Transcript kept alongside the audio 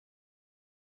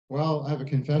Well, I have a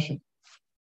confession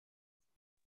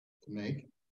to make.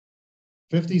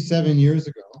 57 years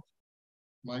ago,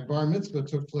 my bar mitzvah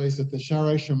took place at the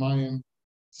Shaarei Shamayim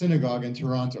synagogue in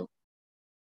Toronto.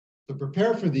 To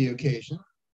prepare for the occasion,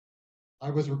 I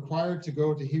was required to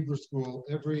go to Hebrew school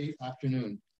every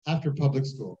afternoon after public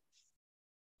school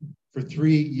for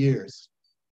 3 years.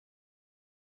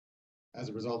 As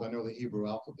a result, I know the Hebrew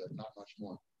alphabet, not much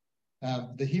more.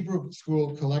 The Hebrew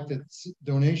school collected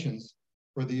donations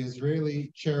for the Israeli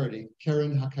charity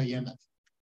Keren HaKayemet.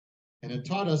 And it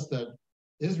taught us that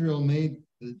Israel made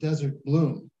the desert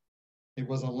bloom. It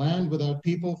was a land without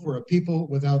people for a people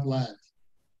without land.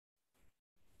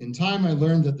 In time, I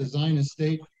learned that the Zionist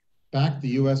state backed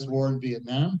the US war in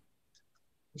Vietnam,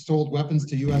 sold weapons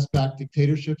to US-backed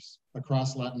dictatorships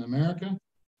across Latin America,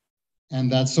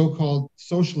 and that so-called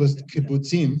socialist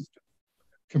kibbutzim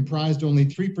comprised only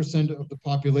 3% of the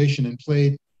population and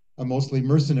played a mostly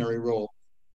mercenary role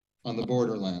on the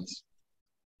borderlands.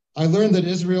 I learned that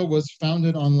Israel was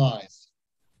founded on lies.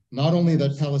 Not only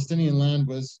that Palestinian land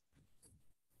was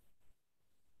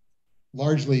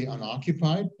largely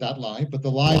unoccupied, that lie, but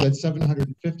the lie that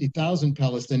 750,000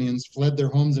 Palestinians fled their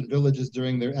homes and villages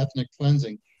during their ethnic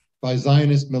cleansing by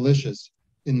Zionist militias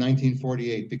in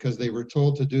 1948 because they were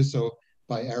told to do so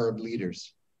by Arab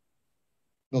leaders.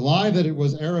 The lie that it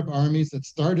was Arab armies that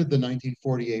started the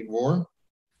 1948 war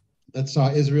that saw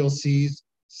Israel seize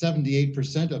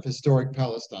 78% of historic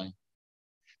Palestine.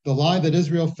 The lie that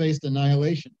Israel faced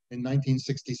annihilation in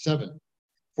 1967,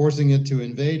 forcing it to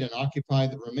invade and occupy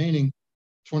the remaining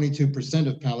 22%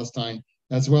 of Palestine,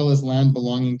 as well as land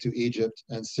belonging to Egypt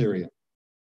and Syria.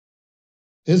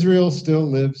 Israel still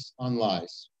lives on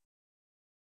lies.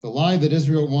 The lie that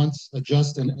Israel wants a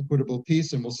just and equitable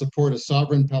peace and will support a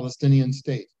sovereign Palestinian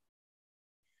state.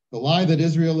 The lie that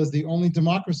Israel is the only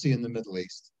democracy in the Middle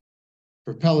East.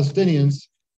 For Palestinians,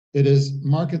 it is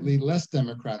markedly less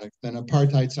democratic than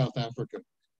apartheid South Africa,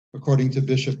 according to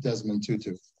Bishop Desmond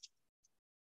Tutu.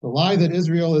 The lie that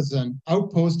Israel is an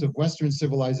outpost of Western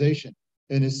civilization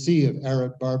in a sea of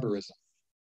Arab barbarism.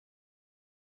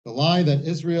 The lie that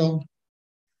Israel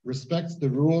respects the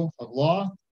rule of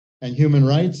law and human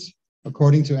rights,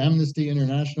 according to Amnesty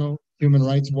International, Human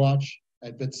Rights Watch,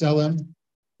 and B'Tselem,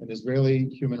 an Israeli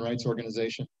human rights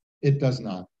organization. It does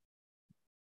not.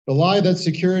 The lie that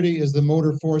security is the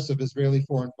motor force of Israeli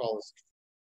foreign policy.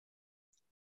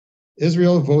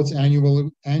 Israel votes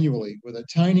annually with a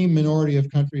tiny minority of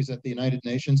countries at the United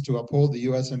Nations to uphold the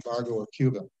US embargo of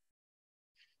Cuba.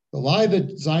 The lie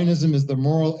that Zionism is the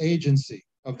moral agency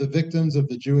of the victims of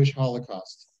the Jewish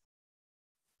Holocaust.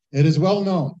 It is well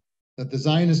known that the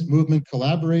Zionist movement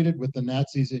collaborated with the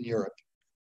Nazis in Europe.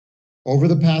 Over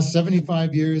the past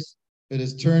 75 years, it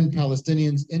has turned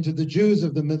Palestinians into the Jews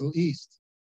of the Middle East.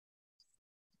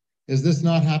 Is this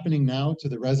not happening now to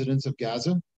the residents of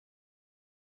Gaza?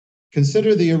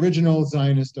 Consider the original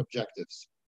Zionist objectives.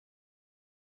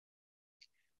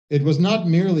 It was not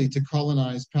merely to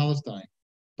colonize Palestine,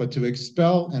 but to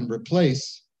expel and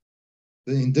replace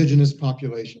the indigenous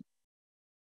population.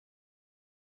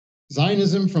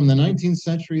 Zionism from the 19th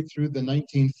century through the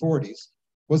 1940s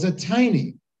was a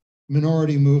tiny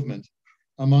minority movement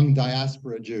among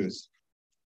diaspora Jews.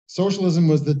 Socialism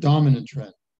was the dominant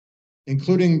trend,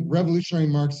 including revolutionary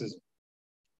Marxism.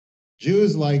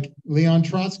 Jews like Leon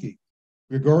Trotsky,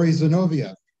 Grigory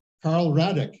Zinoviev, Karl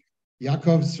Radek,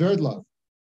 Yakov Sverdlov,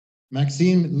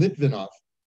 Maxim Litvinov,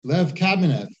 Lev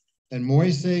Kamenev, and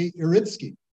Moisei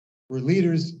Iritsky were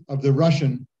leaders of the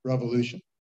Russian Revolution.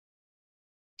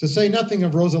 To say nothing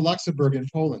of Rosa Luxemburg in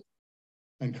Poland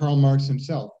and Karl Marx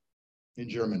himself in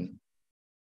Germany.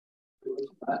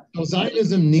 So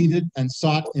Zionism needed and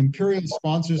sought imperial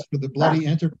sponsors for the bloody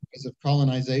enterprise of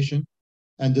colonization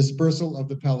and dispersal of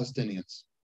the Palestinians.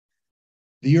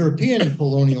 The European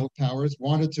colonial powers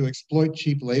wanted to exploit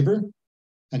cheap labor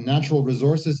and natural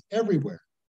resources everywhere,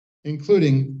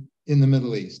 including in the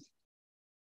Middle East.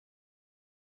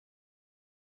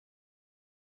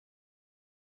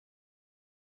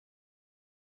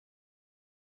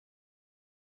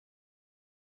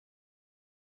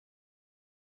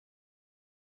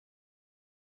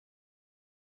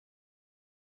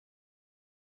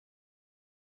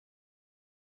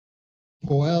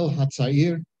 Poel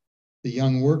Hatzair, the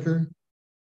young worker,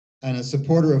 and a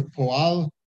supporter of Poal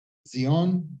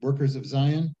Zion, workers of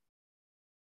Zion,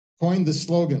 coined the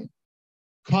slogan,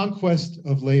 conquest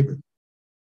of labor,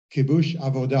 kibush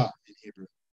avodah in Hebrew,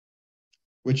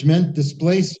 which meant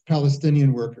displace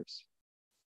Palestinian workers.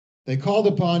 They called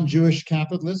upon Jewish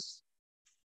capitalists,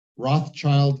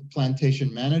 Rothschild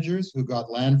plantation managers who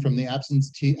got land from the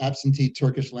absentee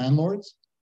Turkish landlords,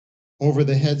 over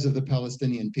the heads of the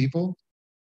Palestinian people.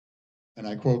 And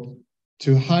I quote,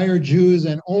 to hire Jews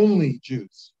and only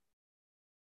Jews,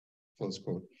 close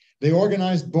quote. They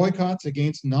organized boycotts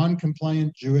against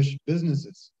non-compliant Jewish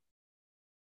businesses.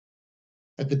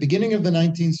 At the beginning of the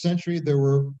 19th century, there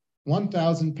were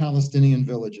 1,000 Palestinian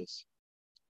villages.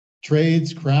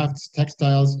 Trades, crafts,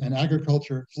 textiles, and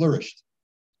agriculture flourished.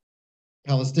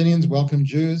 Palestinians welcomed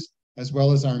Jews, as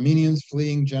well as Armenians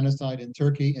fleeing genocide in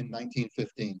Turkey in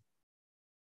 1915.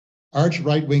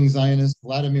 Arch-right-wing Zionist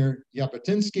Vladimir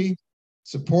Jabotinsky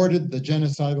supported the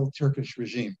genocidal Turkish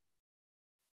regime.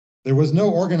 There was no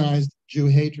organized Jew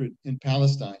hatred in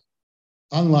Palestine,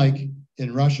 unlike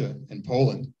in Russia and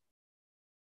Poland.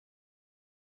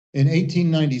 In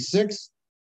 1896,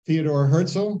 Theodor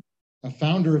Herzl, a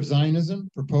founder of Zionism,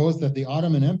 proposed that the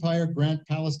Ottoman Empire grant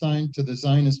Palestine to the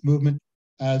Zionist movement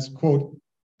as, quote,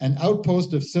 an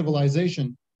outpost of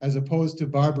civilization as opposed to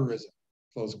barbarism,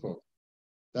 close quote.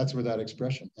 That's where that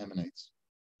expression emanates.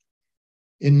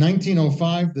 In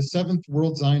 1905, the Seventh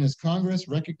World Zionist Congress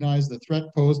recognized the threat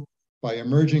posed by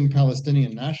emerging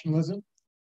Palestinian nationalism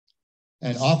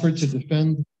and offered to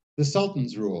defend the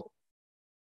Sultan's rule.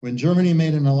 When Germany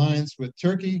made an alliance with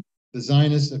Turkey, the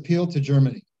Zionists appealed to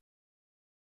Germany.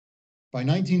 By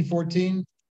 1914,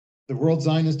 the World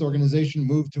Zionist Organization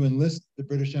moved to enlist the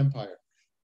British Empire,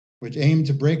 which aimed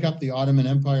to break up the Ottoman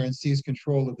Empire and seize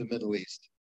control of the Middle East.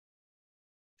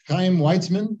 Chaim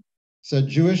Weizmann said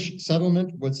Jewish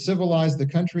settlement would civilize the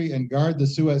country and guard the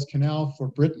Suez Canal for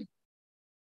Britain.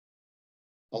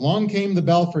 Along came the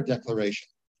Balfour Declaration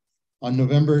on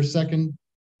November 2nd,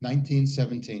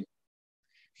 1917,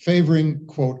 favoring,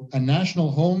 quote, a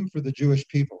national home for the Jewish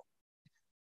people.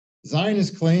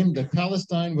 Zionists claimed that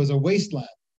Palestine was a wasteland,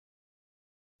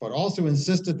 but also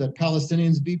insisted that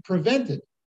Palestinians be prevented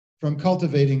from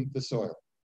cultivating the soil.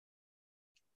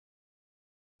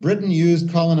 Britain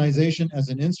used colonization as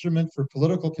an instrument for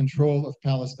political control of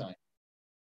Palestine.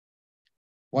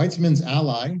 Weizmann's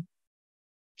ally,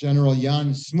 General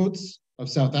Jan Smuts of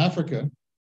South Africa,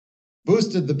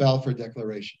 boosted the Balfour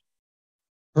Declaration.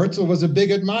 Herzl was a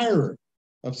big admirer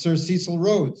of Sir Cecil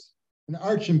Rhodes, an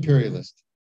arch-imperialist.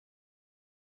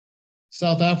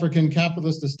 South African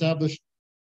capitalists established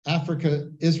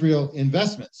Africa-Israel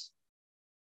Investments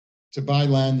to buy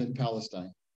land in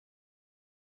Palestine.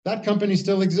 That company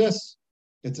still exists.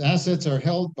 Its assets are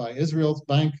held by Israel's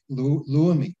bank,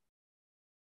 Leumi.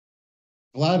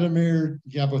 Vladimir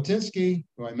Jabotinsky,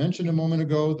 who I mentioned a moment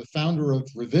ago, the founder of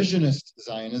revisionist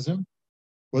Zionism,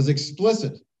 was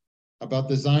explicit about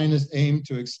the Zionist aim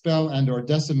to expel and or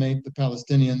decimate the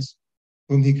Palestinians,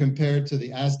 whom he compared to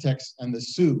the Aztecs and the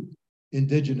Sioux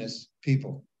indigenous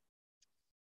people.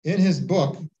 In his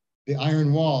book, The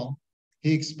Iron Wall,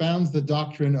 he expounds the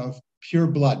doctrine of pure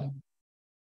blood.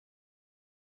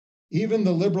 Even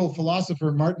the liberal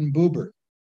philosopher Martin Buber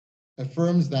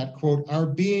affirms that, quote, our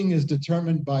being is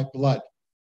determined by blood,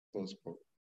 close quote.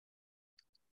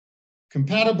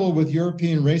 Compatible with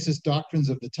European racist doctrines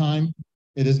of the time,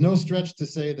 it is no stretch to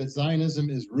say that Zionism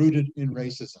is rooted in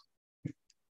racism.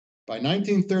 By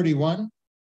 1931,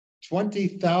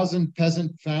 20,000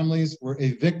 peasant families were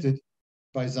evicted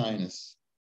by Zionists.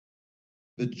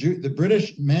 The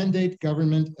British Mandate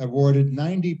government awarded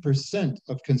 90%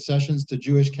 of concessions to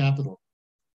Jewish capital.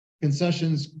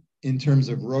 Concessions in terms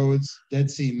of roads, Dead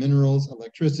Sea minerals,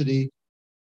 electricity,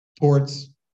 ports,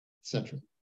 etc.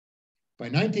 By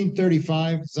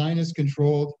 1935, Zionists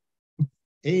controlled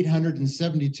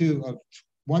 872 of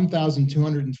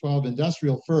 1,212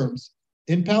 industrial firms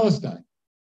in Palestine.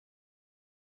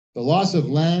 The loss of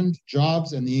land,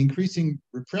 jobs, and the increasing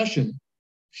repression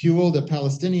fueled a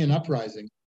Palestinian uprising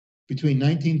between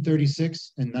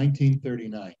 1936 and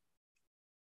 1939.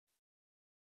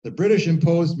 The British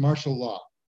imposed martial law.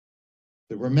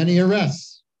 There were many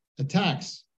arrests,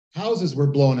 attacks, houses were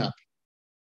blown up.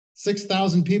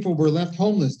 6,000 people were left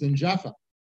homeless in Jaffa.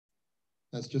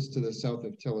 That's just to the south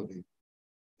of Tel Aviv.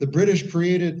 The British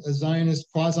created a Zionist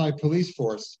quasi-police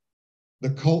force, the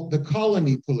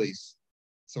colony police,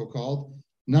 so-called,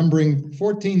 numbering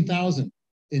 14,000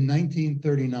 in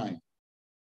 1939.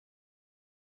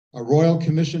 A Royal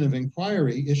Commission of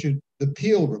Inquiry issued the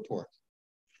Peel Report.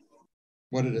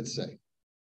 What did it say?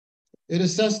 It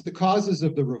assessed the causes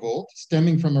of the revolt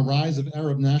stemming from a rise of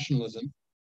Arab nationalism,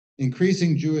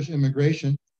 increasing Jewish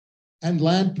immigration, and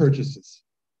land purchases.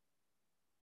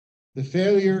 The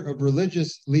failure of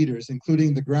religious leaders,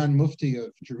 including the Grand Mufti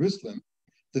of Jerusalem,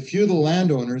 the feudal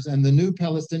landowners, and the new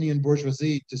Palestinian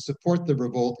bourgeoisie to support the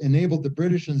revolt enabled the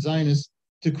British and Zionists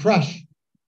to crush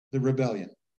the rebellion.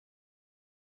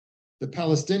 The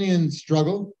Palestinian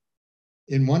struggle,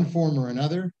 in one form or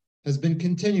another, has been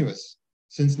continuous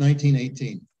since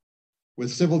 1918,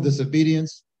 with civil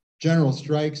disobedience, general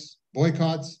strikes,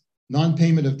 boycotts,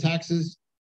 non-payment of taxes,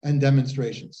 and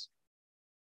demonstrations.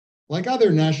 Like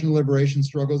other national liberation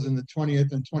struggles in the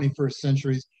 20th and 21st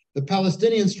centuries, the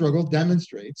Palestinian struggle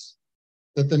demonstrates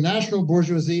that the national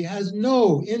bourgeoisie has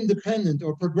no independent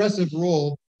or progressive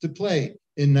role to play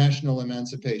in national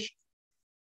emancipation.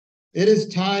 It is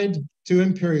tied to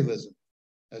imperialism,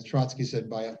 as Trotsky said,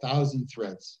 by 1,000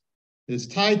 threads. It is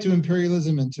tied to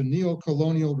imperialism and to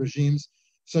neo-colonial regimes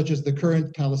such as the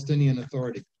current Palestinian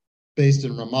Authority, based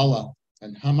in Ramallah,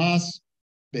 and Hamas,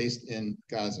 based in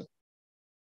Gaza.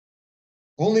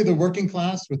 Only the working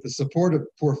class, with the support of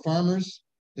poor farmers,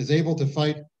 is able to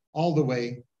fight all the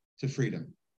way to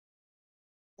freedom.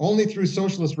 Only through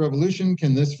socialist revolution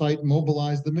can this fight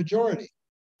mobilize the majority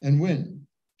and win,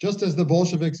 just as the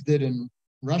Bolsheviks did in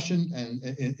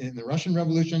the Russian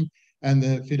Revolution and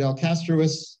the Fidel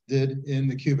Castroists did in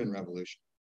the Cuban Revolution.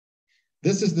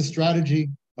 This is the strategy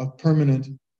of permanent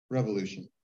revolution.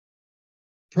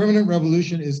 Permanent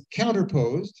revolution is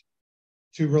counterposed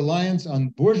to reliance on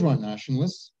bourgeois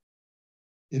nationalists.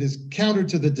 It is counter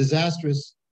to the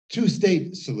disastrous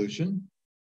two-state solution.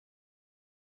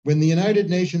 When the United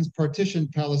Nations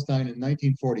partitioned Palestine in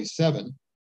 1947,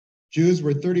 Jews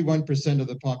were 31% of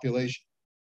the population.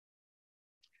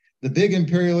 The big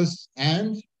imperialists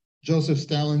and Joseph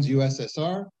Stalin's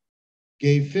USSR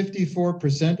gave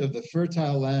 54% of the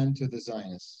fertile land to the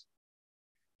Zionists.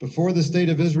 Before the State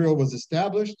of Israel was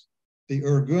established, the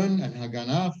Irgun and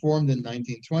Haganah formed in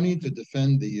 1920 to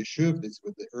defend the Yishuv, these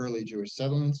were the early Jewish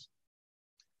settlements,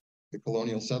 the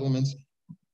colonial settlements.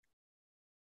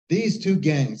 These two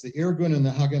gangs, the Irgun and the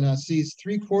Haganah, seized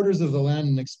 3/4 of the land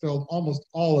and expelled almost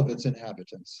all of its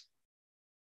inhabitants.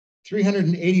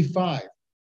 385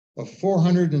 of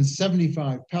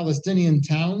 475 Palestinian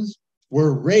towns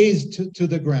were razed to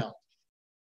the ground.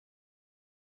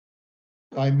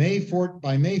 By May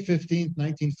 15th,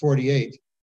 1948,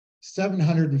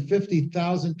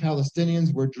 750,000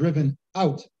 Palestinians were driven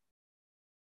out.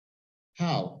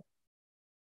 How?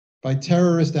 By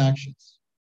terrorist actions.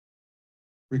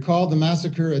 Recall the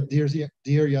massacre at Deir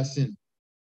Yassin,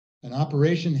 an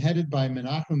operation headed by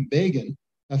Menachem Begin,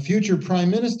 a future prime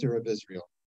minister of Israel.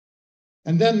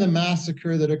 And then the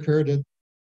massacre that occurred at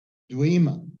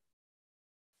Duima.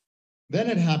 Then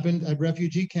it happened at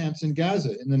refugee camps in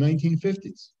Gaza in the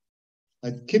 1950s,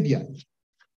 at Kibyat,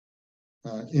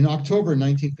 in October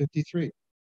 1953.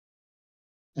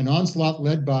 An onslaught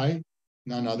led by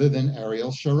none other than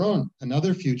Ariel Sharon,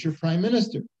 another future prime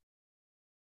minister.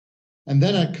 And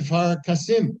then at Kfar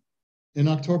Qasim in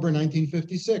October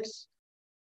 1956.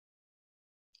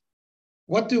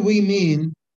 What do we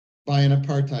mean by an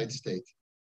apartheid state?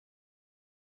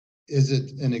 Is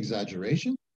it an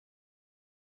exaggeration?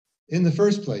 In the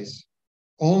first place,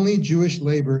 only Jewish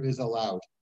labor is allowed.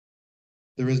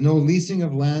 There is no leasing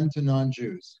of land to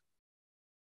non-Jews.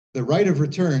 The right of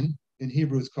return, in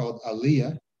Hebrew is called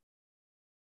aliyah,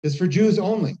 is for Jews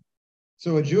only.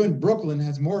 So a Jew in Brooklyn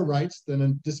has more rights than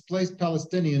a displaced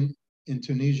Palestinian in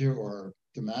Tunisia or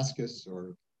Damascus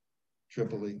or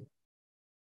Tripoli.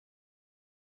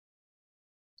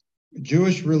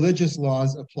 Jewish religious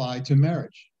laws apply to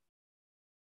marriage.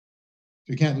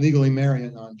 You can't legally marry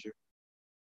a non-Jew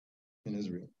in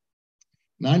Israel.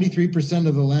 93%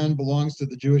 of the land belongs to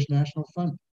the Jewish National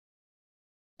Fund.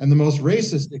 And the most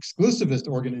racist, exclusivist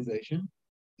organization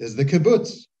is the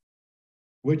kibbutz,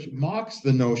 which mocks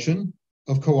the notion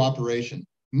of cooperation,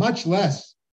 much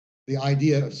less the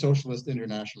idea of socialist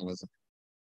internationalism.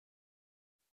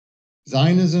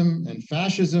 Zionism and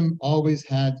fascism always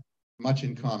had much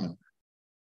in common.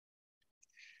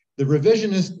 The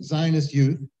revisionist Zionist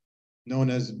youth,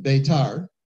 known as Beitar,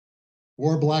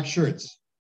 wore black shirts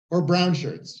or brown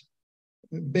shirts.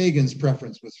 Begin's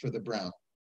preference was for the brown.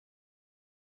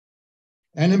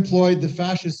 And employed the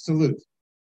fascist salute.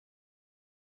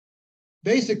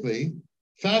 Basically,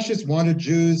 fascists wanted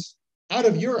Jews out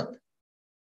of Europe,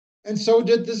 and so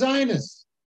did the Zionists.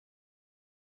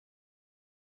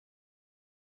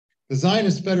 The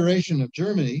Zionist Federation of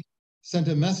Germany sent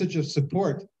a message of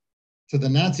support to the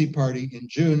Nazi Party in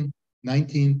June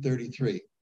 1933.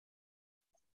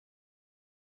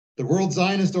 The World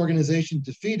Zionist Organization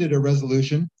defeated a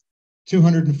resolution,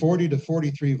 240 to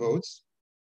 43 votes,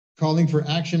 calling for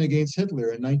action against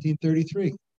Hitler in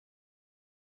 1933.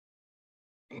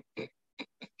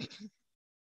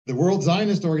 The World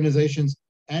Zionist Organization's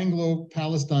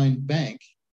Anglo-Palestine Bank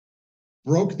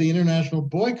broke the international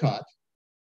boycott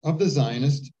of the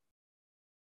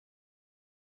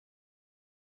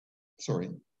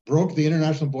broke the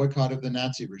international boycott of the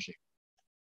Nazi regime.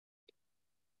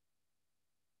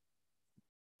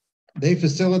 They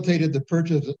facilitated the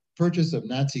purchase of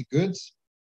Nazi goods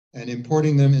and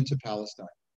importing them into Palestine.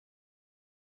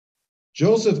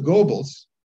 Joseph Goebbels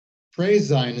praised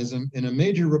Zionism in a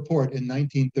major report in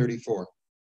 1934.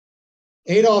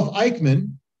 Adolf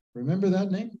Eichmann, remember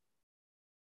that name?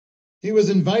 He was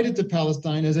invited to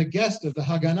Palestine as a guest of the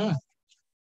Haganah.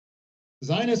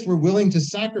 Zionists were willing to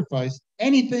sacrifice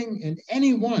anything and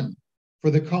anyone for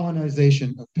the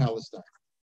colonization of Palestine.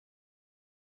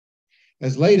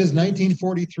 As late as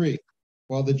 1943,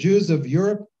 while the Jews of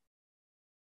Europe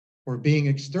were being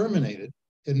exterminated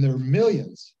in their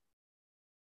millions,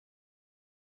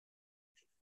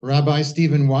 Rabbi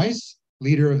Stephen Weiss,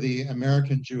 leader of the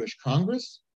American Jewish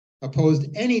Congress, opposed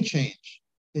any change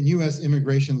in US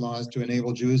immigration laws to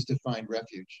enable Jews to find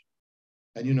refuge.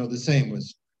 And you know, the same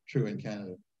was true in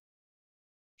Canada.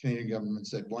 The Canadian government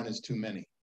said one is too many.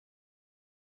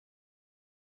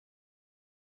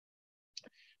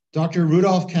 Dr.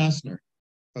 Rudolf Kastner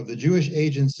of the Jewish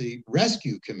Agency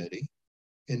Rescue Committee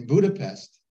in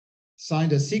Budapest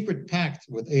signed a secret pact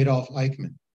with Adolf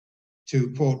Eichmann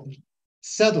to, quote,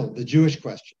 settle the Jewish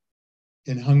question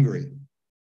in Hungary.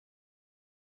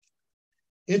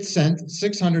 It sent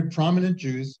 600 prominent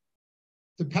Jews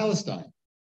to Palestine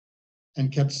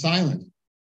and kept silent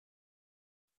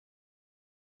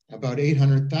about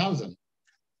 800,000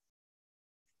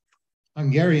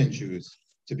 Hungarian Jews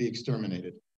to be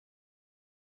exterminated.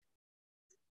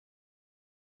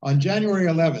 On January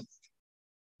 11th,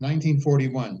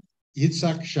 1941,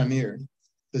 Yitzhak Shamir,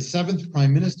 the 7th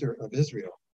Prime Minister of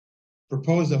Israel,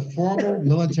 proposed a formal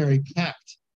military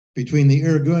pact between the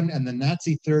Irgun and the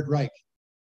Nazi Third Reich.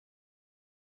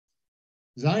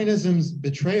 Zionism's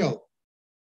betrayal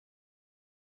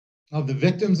of the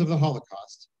victims of the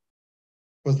Holocaust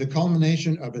was the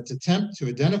culmination of its attempt to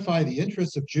identify the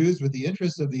interests of Jews with the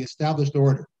interests of the established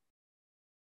order.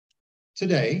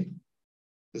 Today,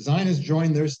 the Zionists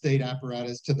joined their state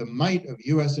apparatus to the might of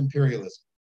US imperialism,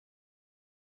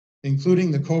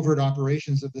 including the covert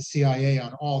operations of the CIA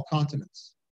on all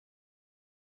continents.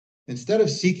 Instead of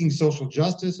seeking social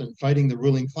justice and fighting the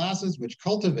ruling classes which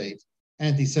cultivate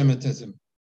anti-Semitism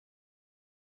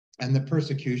and the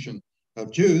persecution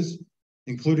of Jews,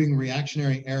 including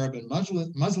reactionary Arab and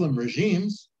Muslim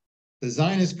regimes, the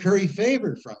Zionists curry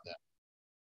favor from them.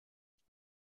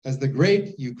 As the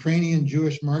great Ukrainian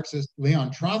Jewish Marxist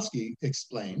Leon Trotsky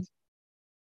explained,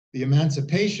 the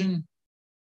emancipation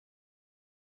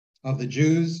of the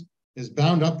Jews is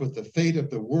bound up with the fate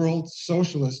of the world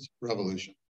socialist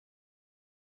revolution.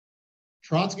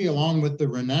 Trotsky, along with the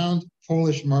renowned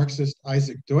Polish Marxist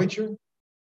Isaac Deutscher,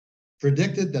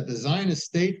 predicted that the Zionist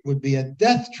state would be a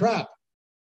death trap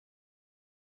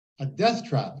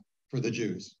for the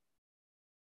Jews.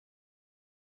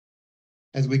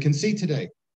 As we can see today,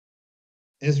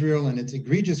 Israel and its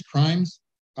egregious crimes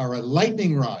are a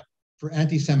lightning rod for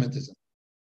anti-Semitism.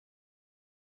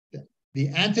 The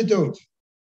antidote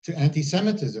to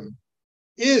anti-Semitism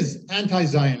is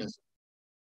anti-Zionism.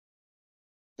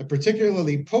 A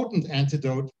particularly potent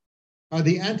antidote are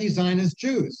the anti-Zionist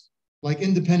Jews, like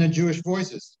independent Jewish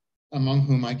voices, among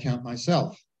whom I count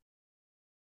myself.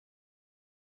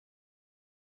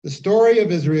 The story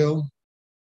of Israel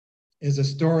is a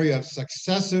story of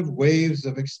successive waves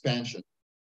of expansion.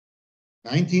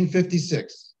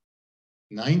 1956,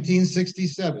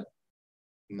 1967,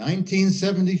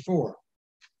 1974,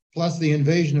 plus the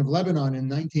invasion of Lebanon in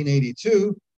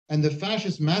 1982, and the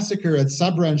fascist massacre at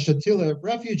Sabra and Shatila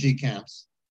refugee camps,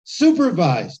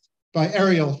 supervised by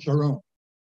Ariel Sharon.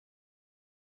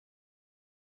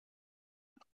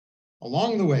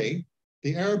 Along the way,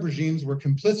 the Arab regimes were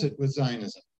complicit with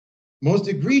Zionism, most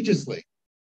egregiously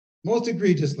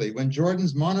when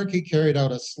Jordan's monarchy carried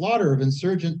out a slaughter of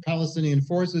insurgent Palestinian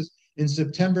forces in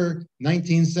September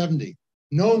 1970,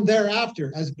 known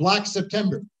thereafter as Black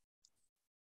September.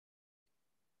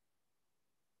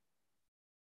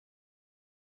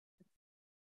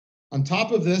 On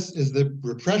top of this is the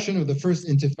repression of the first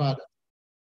Intifada,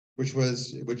 which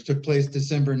took place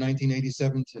December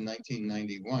 1987 to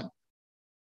 1991.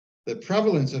 The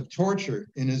prevalence of torture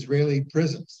in Israeli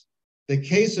prisons, the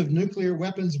case of nuclear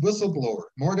weapons whistleblower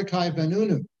Mordecai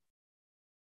Vanunu.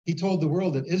 He told the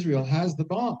world that Israel has the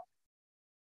bomb.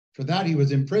 For that, he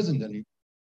was imprisoned and he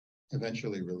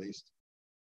eventually released.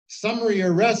 Summary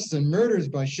arrests and murders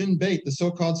by Shin Bet, the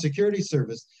so-called security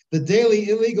service, the daily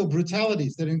illegal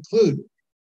brutalities that include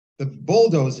the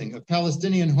bulldozing of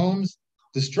Palestinian homes,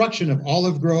 destruction of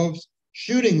olive groves,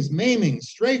 shootings, maiming,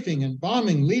 strafing, and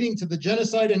bombing leading to the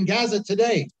genocide in Gaza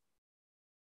today.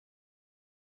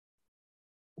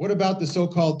 What about the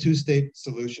so-called two-state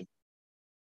solution?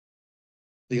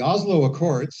 The Oslo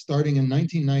Accords, starting in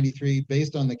 1993,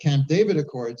 based on the Camp David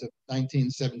Accords of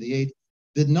 1978,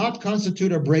 did not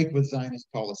constitute a break with Zionist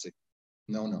policy.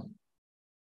 No, no.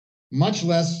 Much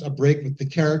less a break with the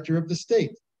character of the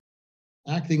state,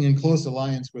 acting in close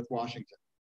alliance with Washington.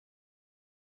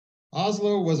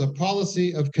 Oslo was a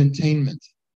policy of containment,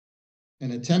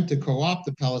 an attempt to co-opt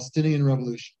the Palestinian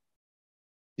revolution.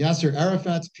 Yasser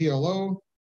Arafat's PLO,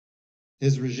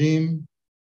 his regime,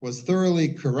 was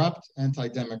thoroughly corrupt,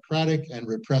 anti-democratic, and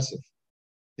repressive.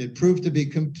 It proved to be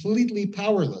completely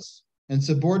powerless and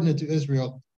subordinate to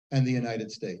Israel and the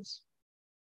United States.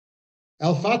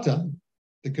 Al-Fatah,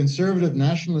 the conservative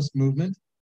nationalist movement,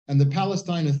 and the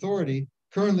Palestine Authority,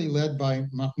 currently led by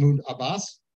Mahmoud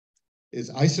Abbas,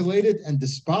 is isolated and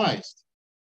despised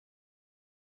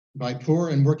by poor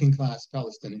and working class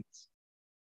Palestinians.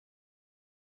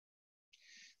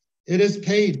 It is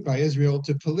paid by Israel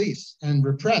to police and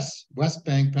repress West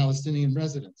Bank Palestinian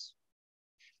residents.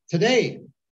 Today,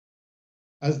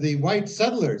 as the white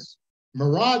settlers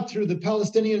maraud through the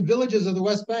Palestinian villages of the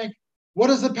West Bank, what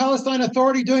is the Palestine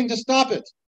Authority doing to stop it?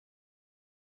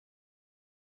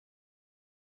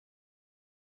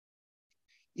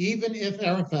 Even if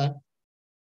Arafat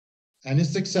and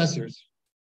his successors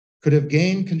could have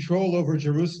gained control over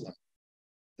Jerusalem,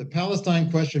 the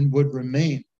Palestine question would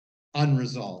remain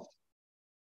unresolved.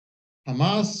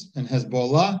 Hamas and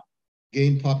Hezbollah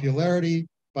gained popularity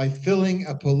by filling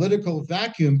a political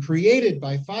vacuum created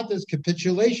by Fatah's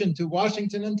capitulation to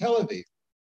Washington and Tel Aviv.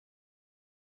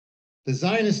 The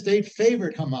Zionist state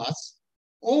favored Hamas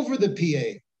over the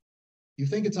PA. You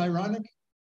think it's ironic?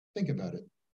 Think about it.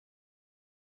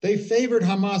 They favored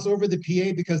Hamas over the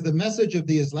PA because the message of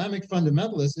the Islamic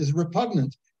fundamentalists is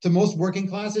repugnant to most working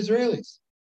class Israelis.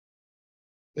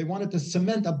 They wanted to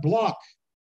cement a block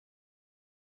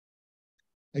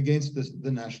against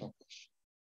the national push.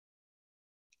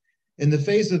 In the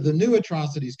face of the new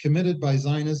atrocities committed by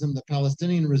Zionism, the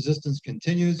Palestinian resistance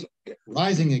continues,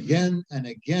 rising again and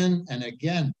again and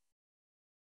again.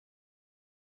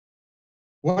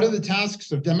 What are the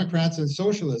tasks of Democrats and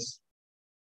socialists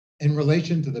in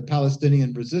relation to the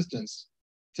Palestinian resistance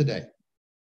today?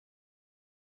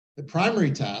 The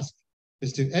primary task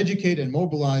is to educate and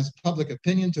mobilize public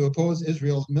opinion to oppose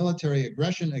Israel's military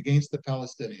aggression against the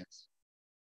Palestinians.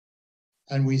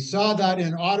 And we saw that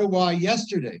in Ottawa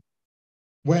yesterday,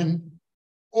 when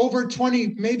over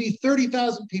 20, maybe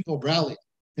 30,000 people rallied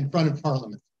in front of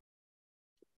Parliament,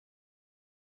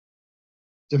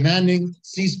 demanding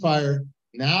ceasefire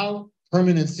now,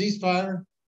 permanent ceasefire,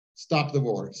 stop the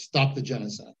war, stop the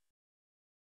genocide.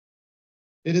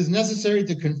 It is necessary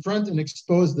to confront and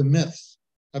expose the myths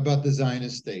about the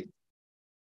Zionist state.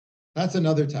 That's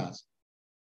another task.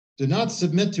 Do not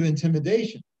submit to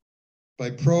intimidation by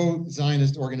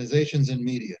pro-Zionist organizations and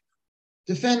media.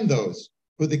 Defend those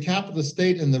who the capitalist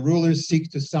state and the rulers seek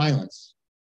to silence.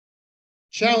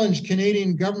 Challenge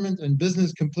Canadian government and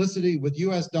business complicity with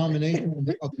US domination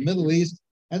of the Middle East,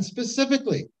 and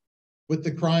specifically with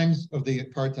the crimes of the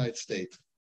apartheid state.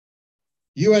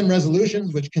 UN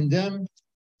resolutions which condemn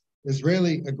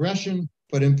Israeli aggression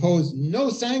but impose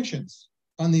no sanctions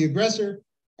on the aggressor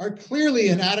are clearly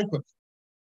inadequate.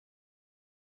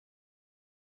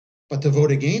 But to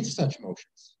vote against such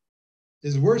motions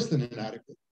is worse than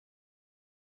inadequate.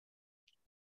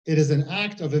 It is an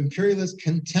act of imperialist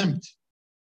contempt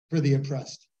for the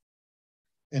oppressed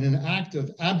and an act of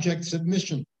abject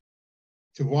submission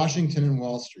to Washington and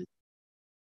Wall Street.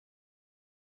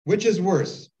 Which is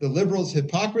worse, the Liberals'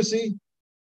 hypocrisy,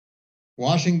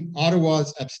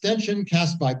 Ottawa's abstention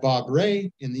cast by Bob Rae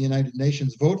in the United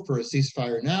Nations vote for a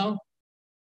ceasefire now,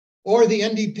 or the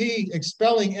NDP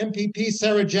expelling MPP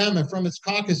Sarah Jama from its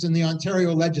caucus in the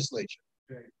Ontario legislature?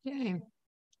 Okay.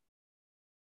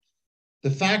 The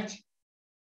fact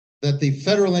that the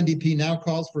federal NDP now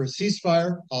calls for a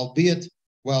ceasefire, albeit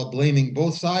while blaming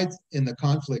both sides in the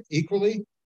conflict equally,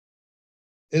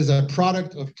 is a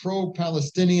product of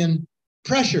pro-Palestinian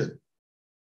pressure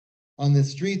on the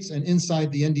streets and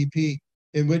inside the NDP,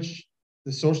 in which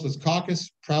the Socialist Caucus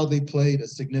proudly played a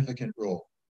significant role.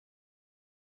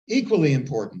 Equally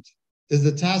important is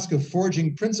the task of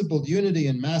forging principled unity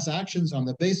and mass actions on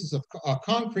the basis of a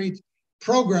concrete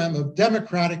program of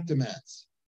democratic demands.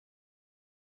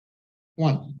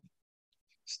 1,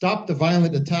 stop the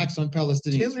violent attacks on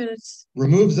Palestinians. 2 minutes.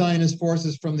 Remove Zionist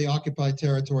forces from the occupied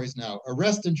territories now.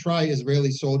 Arrest and try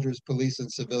Israeli soldiers, police,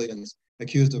 and civilians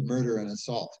accused of murder and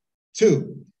assault.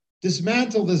 2,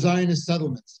 dismantle the Zionist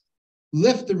settlements.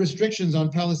 Lift the restrictions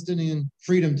on Palestinian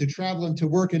freedom to travel and to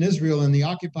work in Israel and the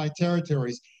occupied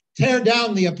territories. Tear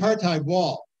down the apartheid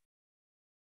wall.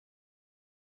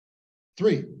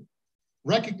 3,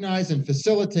 recognize and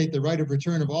facilitate the right of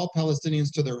return of all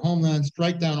Palestinians to their homeland,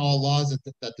 strike down all laws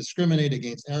that discriminate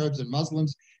against Arabs and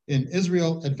Muslims in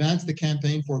Israel, advance the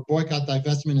campaign for boycott,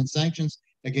 divestment, and sanctions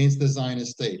against the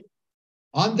Zionist state.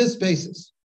 On this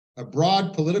basis, a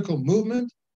broad political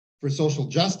movement for social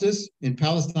justice in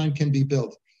Palestine can be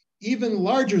built, even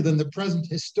larger than the present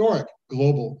historic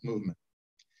global movement.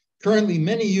 Currently,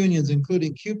 many unions,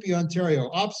 including CUPE Ontario,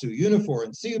 OPSU, Unifor,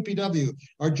 and CUPW,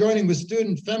 are joining with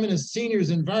student, feminists, seniors,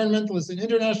 environmentalists, and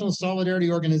international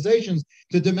solidarity organizations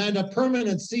to demand a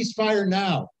permanent ceasefire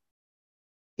now.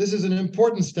 This is an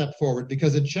important step forward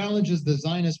because it challenges the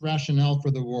Zionist rationale for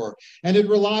the war, and it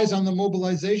relies on the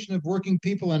mobilization of working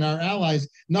people and our allies,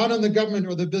 not on the government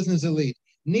or the business elite.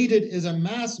 Needed is a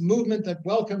mass movement that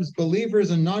welcomes believers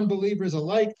and non-believers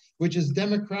alike, which is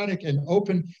democratic and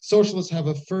open. Socialists have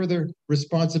a further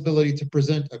responsibility to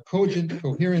present a cogent,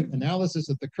 coherent analysis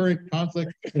of the current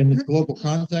conflict in its global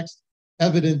context,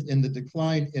 evident in the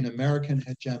decline in American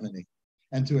hegemony,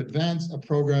 and to advance a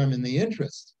program in the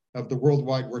interest of the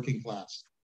worldwide working class.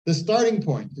 The starting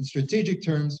point in strategic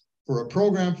terms for a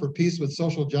program for peace with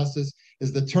social justice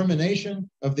is the termination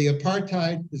of the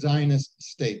apartheid Zionist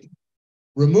state.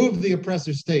 Remove the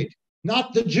oppressor state,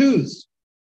 not the Jews.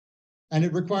 And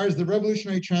it requires the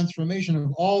revolutionary transformation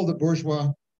of all the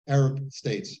bourgeois Arab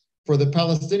states. For the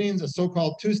Palestinians, a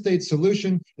so-called two-state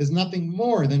solution is nothing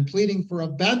more than pleading for a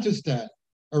Bantustan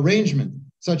arrangement,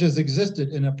 such as existed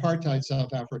in apartheid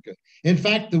South Africa. In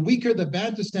fact, the weaker the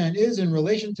Bantustan is in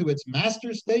relation to its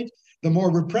master state, the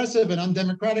more repressive and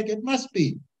undemocratic it must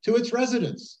be to its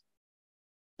residents.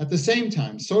 At the same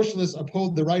time, socialists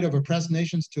uphold the right of oppressed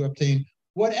nations to obtain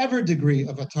whatever degree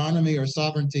of autonomy or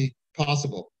sovereignty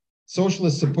possible.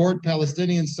 Socialists support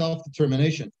Palestinian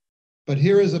self-determination. But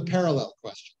here is a parallel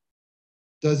question.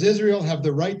 Does Israel have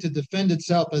the right to defend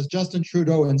itself as Justin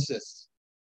Trudeau insists?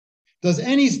 Does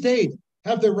any state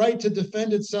have the right to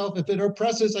defend itself if it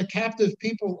oppresses a captive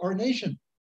people or nation?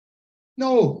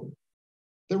 No.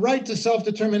 The right to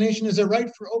self-determination is a right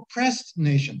for oppressed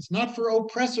nations, not for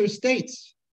oppressor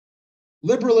states.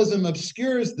 Liberalism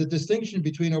obscures the distinction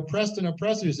between oppressed and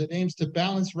oppressors. It aims to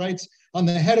balance rights on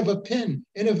the head of a pin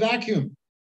in a vacuum.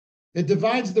 It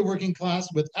divides the working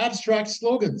class with abstract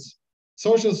slogans.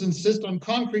 Socialists insist on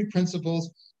concrete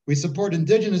principles. We support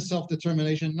Indigenous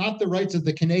self-determination, not the rights of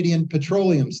the Canadian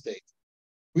petroleum state.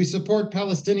 We support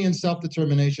Palestinian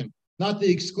self-determination, not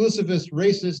the exclusivist,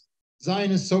 racist,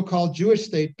 Zionist so-called Jewish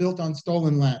state built on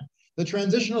stolen land. The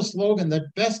transitional slogan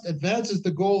that best advances the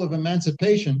goal of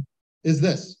emancipation is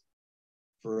this: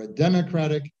 for a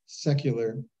democratic,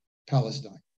 secular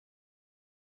Palestine.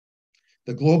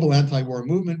 The global anti-war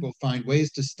movement will find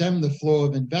ways to stem the flow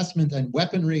of investment and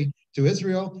weaponry to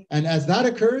Israel, and as that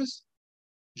occurs,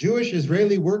 Jewish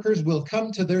Israeli workers will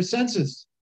come to their senses.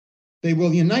 They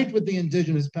will unite with the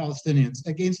indigenous Palestinians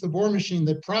against the war machine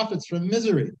that profits from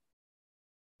misery.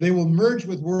 They will merge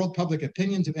with world public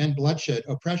opinion to end bloodshed,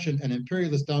 oppression, and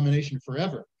imperialist domination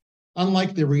forever.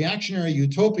 Unlike the reactionary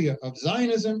utopia of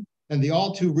Zionism and the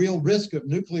all too real risk of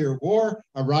nuclear war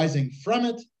arising from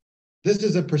it, this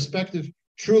is a perspective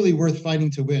truly worth fighting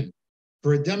to win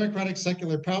for a democratic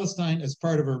secular Palestine as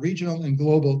part of a regional and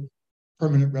global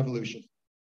permanent revolution.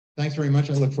 Thanks very much.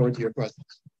 I look forward to your questions.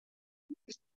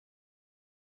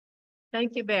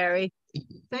 Thank you, Barry.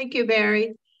 Thank you,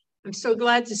 Barry. I'm so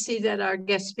glad to see that our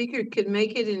guest speaker could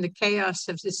make it in the chaos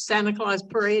of this Santa Claus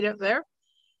parade up there.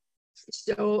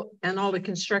 And all the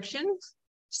construction.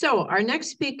 So our next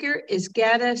speaker is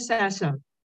Ghada Sasa.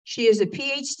 She is a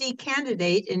PhD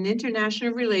candidate in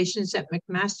international relations at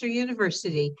McMaster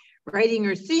University, writing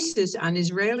her thesis on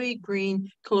Israeli green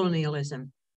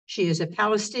colonialism. She is a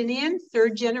Palestinian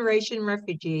third-generation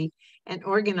refugee and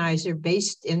organizer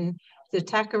based in the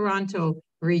Takaranto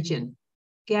region.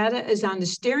 Ghada is on the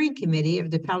steering committee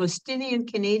of the Palestinian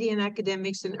Canadian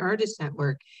Academics and Artists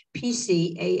Network,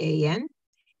 PCAAN,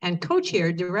 and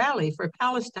co-chaired the Rally for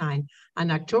Palestine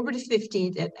on October the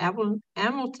 15th at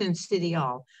Hamilton City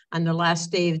Hall on the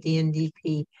last day of the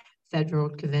NDP Federal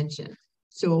Convention.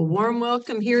 So a warm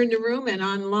welcome here in the room and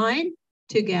online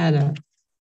to Ghada.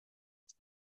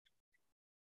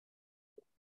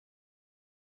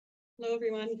 Hello,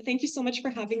 everyone. Thank you so much for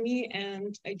having me,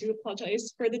 and I do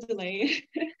apologize for the delay.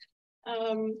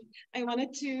 I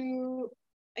wanted to,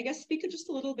 I guess, speak just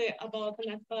a little bit about the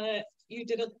Nakba. You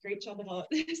did a great job about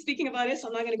speaking about it, so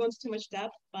I'm not going to go into too much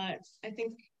depth, but I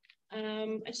think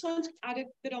I just wanted to add a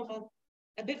bit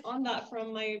of a bit on that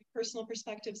from my personal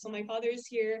perspective. So my father is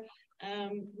here.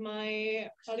 My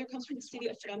father comes from the city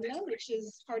of Ramla, which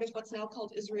is part of what's now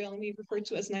called Israel, and we refer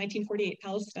to as 1948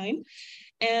 Palestine.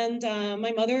 And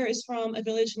my mother is from a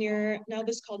village near now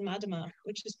this called Madama,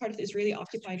 which is part of the Israeli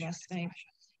occupied West Bank.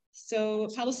 So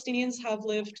Palestinians have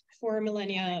lived for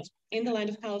millennia in the land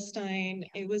of Palestine.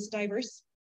 It was diverse,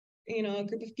 you know, a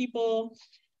group of people.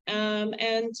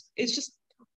 And it's just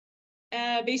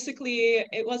basically,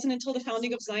 it wasn't until the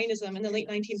founding of Zionism in the late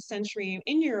 19th century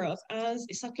in Europe as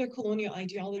a secular colonial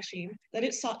ideology that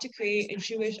it sought to create a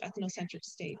Jewish ethnocentric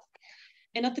state.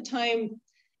 And at the time,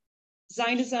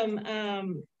 Zionism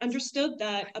understood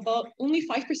that about only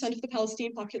 5% of the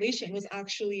Palestinian population was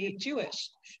actually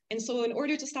Jewish. And so in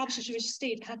order to establish a Jewish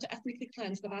state, it had to ethnically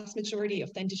cleanse the vast majority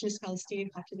of the indigenous Palestinian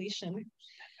population.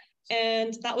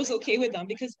 And that was okay with them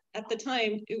because at the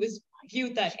time, it was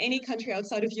viewed that any country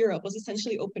outside of Europe was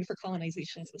essentially open for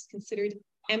colonization. It was considered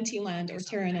empty land or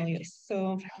terra nullius.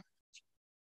 So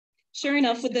sure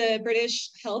enough, with the British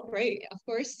help, right, of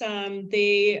course,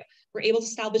 they were able to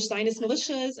establish Zionist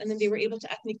militias, and then they were able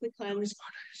to ethnically cleanse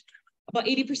about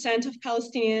 80% of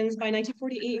Palestinians by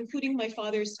 1948, including my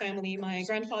father's family. My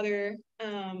grandfather,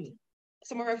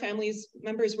 some of our family's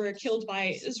members were killed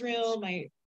by Israel. My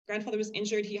grandfather was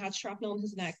injured. He had shrapnel in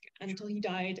his neck until he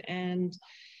died. And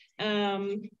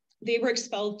they were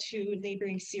expelled to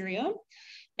neighboring Syria.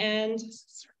 And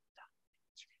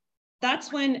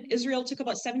that's when Israel took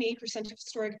about 78% of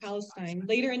historic Palestine.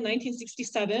 Later in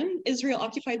 1967, Israel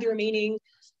occupied the remaining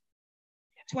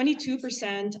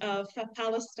 22% of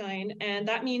Palestine. And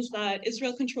that means that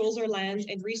Israel controls our land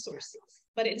and resources.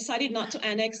 But it decided not to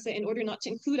annex it in order not to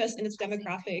include us in its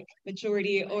demographic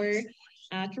majority or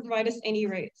to provide us any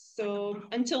rights. So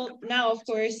until now, of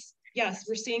course, yes,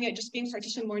 we're seeing it just being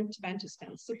partitioned more into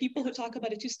Bantustan. So people who talk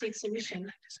about a two-state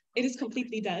solution, it is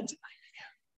completely dead.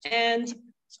 And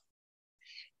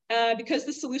because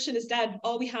the solution is dead,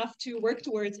 all we have to work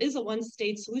towards is a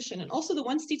one-state solution. And also the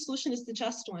one-state solution is the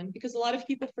just one, because a lot of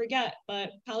people forget,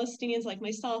 but Palestinians like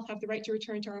myself have the right to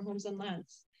return to our homes and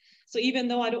lands. So even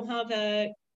though I don't have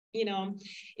a, you know,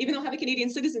 even though I have a Canadian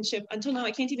citizenship, until now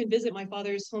I can't even visit my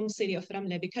father's home city of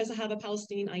Ramle because I have a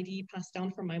Palestinian ID passed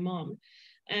down from my mom.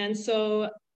 And so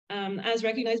as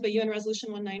recognized by UN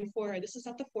Resolution 194, this is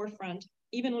at the forefront,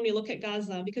 even when we look at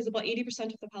Gaza, because about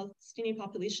 80% of the Palestinian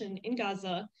population in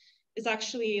Gaza is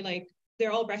actually like,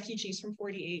 they're all refugees from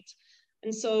 48.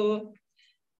 And so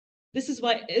this is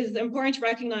what is important to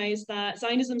recognize, that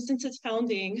Zionism since its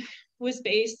founding was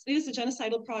based, it is a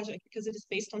genocidal project because it is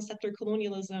based on settler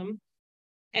colonialism.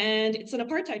 And it's an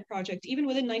apartheid project. Even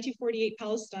within 1948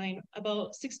 Palestine,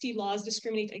 about 60 laws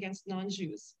discriminate against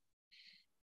non-Jews.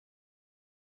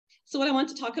 So what I want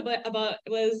to talk about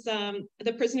was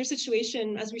the prisoner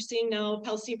situation. As we're seeing now,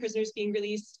 Palestinian prisoners being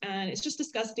released, and it's just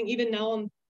disgusting. Even now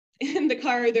in the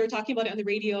car, they were talking about it on the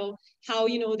radio, how,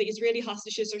 you know, the Israeli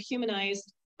hostages are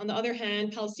humanized. On the other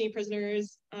hand, Palestinian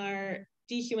prisoners are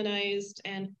dehumanized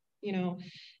and, you know,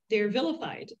 they're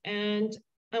vilified. And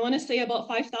I want to say about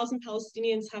 5,000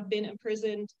 Palestinians have been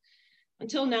imprisoned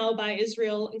until now by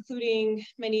Israel, including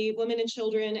many women and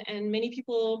children, and many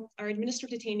people are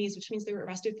administrative detainees, which means they were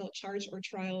arrested without charge or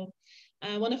trial.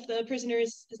 One of the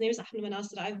prisoners, his name is Ahmed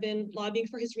Manasseh. I've been lobbying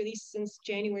for his release since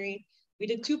January. We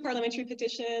did 2 parliamentary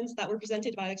petitions that were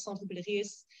presented by Alexandre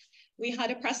Belris. We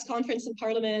had a press conference in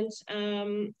Parliament,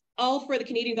 all for the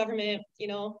Canadian government, you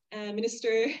know,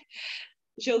 Minister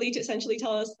Jolie to essentially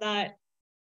tell us that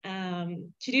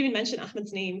she didn't even mention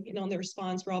Ahmed's name, you know, in the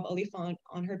response. Rob Oliphant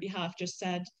on her behalf just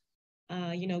said,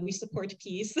 you know, we support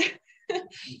peace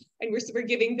and we're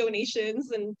giving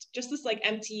donations, and just this like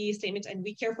empty statement, and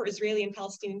we care for Israeli and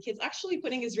Palestinian kids, actually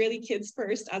putting Israeli kids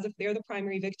first as if they're the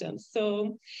primary victims.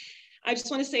 So I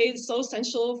just want to say it's so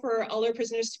essential for all our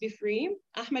prisoners to be free.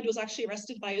 Ahmed was actually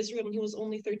arrested by Israel when he was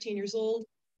only 13 years old.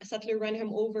 A settler ran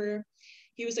him over.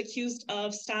 He was accused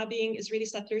of stabbing Israeli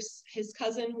settlers. His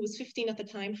cousin, who was 15 at the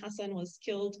time, Hassan, was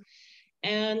killed.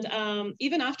 And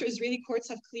even after Israeli courts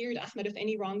have cleared Ahmed of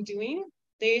any wrongdoing,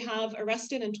 they have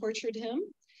arrested and tortured him.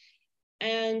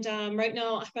 And right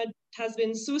now, Ahmed has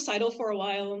been suicidal for a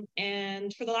while.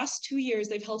 And for the last 2 years,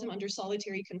 they've held him under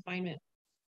solitary confinement.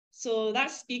 So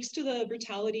that speaks to the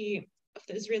brutality of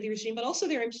the Israeli regime, but also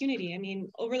their impunity. I mean,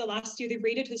 over the last year, they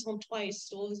raided his home twice,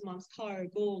 stole his mom's car,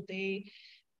 gold. They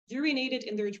urinated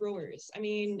in their drawers. I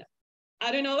mean,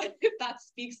 I don't know if that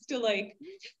speaks to like,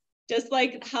 just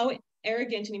like how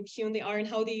arrogant and impune they are, and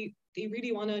how they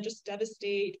really want to just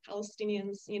devastate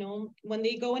Palestinians, you know, when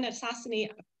they go and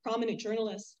assassinate a prominent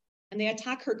journalist and they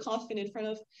attack her coffin in front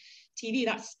of TV.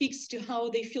 That speaks to how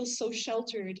they feel so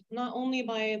sheltered, not only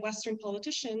by Western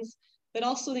politicians, but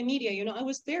also the media. You know, I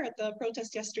was there at the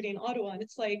protest yesterday in Ottawa, and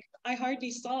it's like, I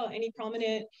hardly saw any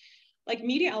prominent like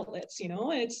media outlets, you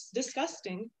know, it's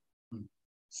disgusting.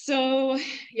 So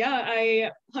yeah, I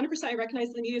 100% recognize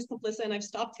the media is complicit, and I've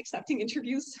stopped accepting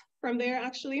interviews from there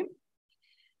actually.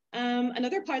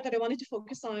 Another part that I wanted to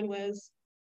focus on was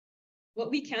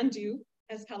what we can do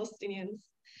as Palestinians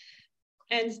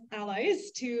and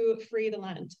allies to free the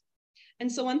land.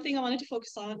 And so one thing I wanted to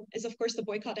focus on is, of course, the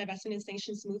boycott, divestment, and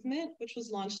sanctions movement, which was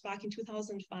launched back in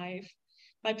 2005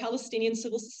 by Palestinian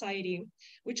civil society,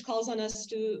 which calls on us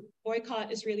to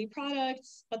boycott Israeli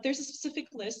products. But there's a specific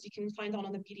list you can find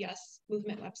on the BDS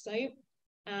movement website.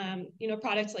 You know,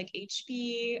 products like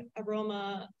HP,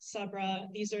 Aroma, Sabra,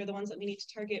 these are the ones that we need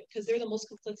to target because they're the most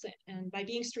complicit. And by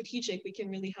being strategic, we can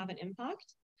really have an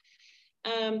impact.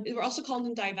 We're also calling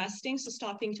them divesting, so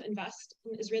stopping to invest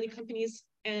in Israeli companies.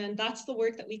 And that's the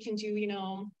work that we can do, you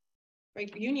know,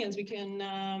 right? Unions, we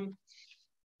can,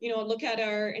 you know, look at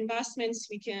our investments.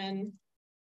 We can,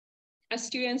 as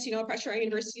students, you know, pressure our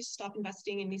universities to stop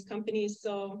investing in these companies.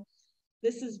 So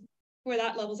this is where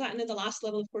that level's at. And then the last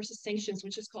level, of course, is sanctions,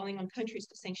 which is calling on countries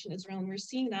to sanction Israel. And we're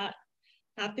seeing that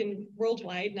happen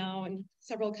worldwide now in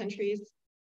several countries.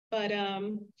 But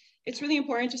it's really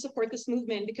important to support this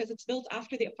movement because it's built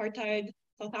after the Apartheid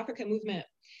South Africa movement,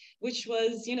 which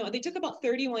was, you know, they took about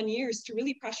 31 years to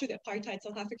really pressure the Apartheid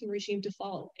South African regime to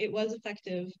fall. It was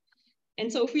effective.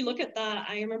 And so if we look at that,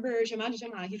 I remember Jamal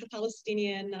Jama, he's a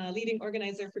Palestinian leading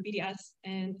organizer for BDS.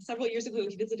 And several years ago,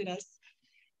 he visited us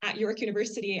at York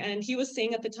University. And he was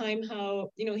saying at the time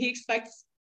how, you know, he expects,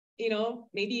 you know,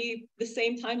 maybe the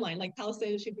same timeline, like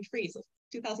Palestine should be free. So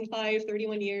 2005,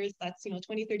 31 years, that's, you know,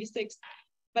 2036.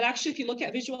 But actually, if you look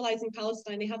at visualizing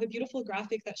Palestine, they have a beautiful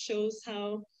graphic that shows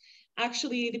how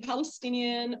actually the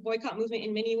Palestinian boycott movement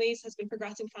in many ways has been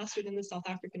progressing faster than the South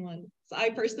African one. So I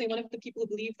personally, one of the people who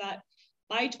believe that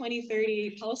by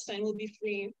 2030, Palestine will be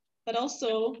free. But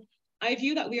also, I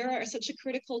view that we are at such a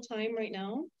critical time right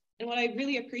now. And what I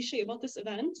really appreciate about this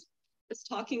event is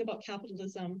talking about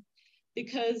capitalism.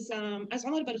 Because as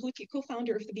Omar Barghouti,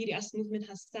 co-founder of the BDS movement,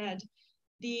 has said,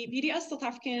 the BDS South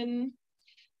African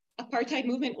apartheid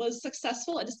movement was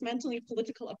successful at dismantling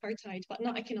political apartheid, but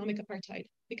not economic apartheid,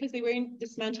 because they were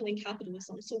dismantling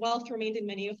capitalism. So wealth remained in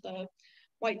many of the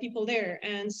white people there.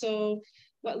 And so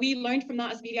what we learned from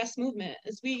that as BDS movement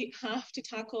is we have to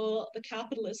tackle the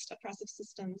capitalist oppressive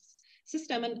system.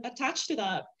 And attached to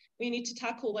that, we need to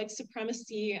tackle white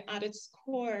supremacy at its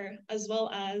core, as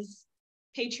well as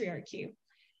patriarchy.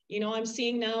 You know, I'm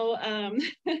seeing now,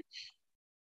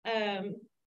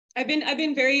 I've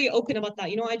been very open about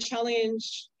that. You know, I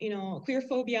challenge, you know,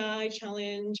 queerphobia, I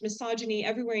challenge misogyny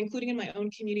everywhere, including in my own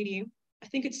community. I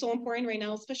think it's so important right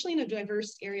now, especially in a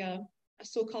diverse area, a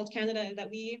so-called Canada, that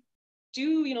we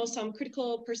do, you know, some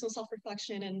critical personal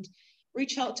self-reflection and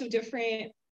reach out to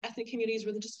different ethnic communities,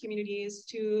 religious communities,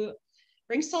 to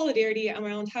bring solidarity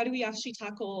around how do we actually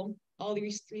tackle all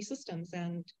these three systems.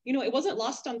 And, you know, it wasn't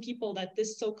lost on people that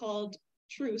this so-called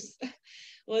truce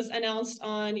was announced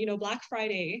on, you know, Black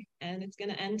Friday, and it's going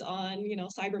to end on, you know,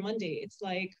 Cyber Monday. It's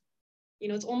like, you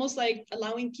know, it's almost like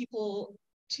allowing people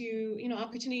to, you know,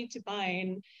 opportunity to buy.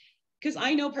 And because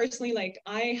I know personally, like,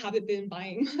 I haven't been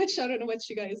buying much. I don't know what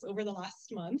you guys over the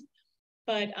last month,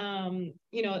 but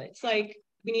you know, it's like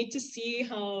we need to see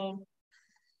how,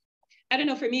 I don't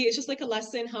know, for me, it's just like a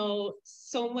lesson how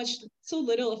so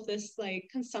little of this like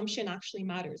consumption actually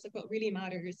matters. Like what really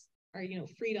matters are, you know,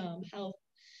 freedom, health.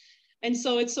 And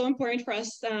so it's so important for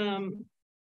us,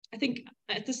 I think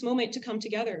at this moment, to come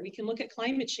together. We can look at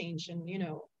climate change and, you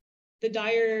know, the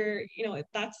dire, you know,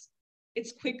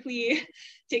 it's quickly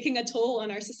taking a toll on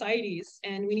our societies,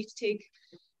 and we need to take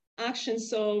action.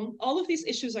 So all of these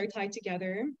issues are tied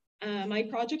together. My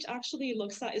project actually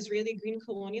looks at Israeli green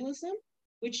colonialism,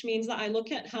 which means that I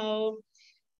look at how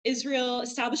Israel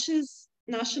establishes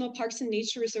national parks and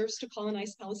nature reserves to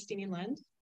colonize Palestinian land.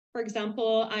 For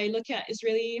example, I look at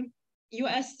Israeli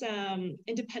US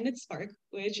Independence Park,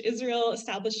 which Israel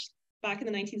established back in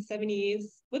the 1970s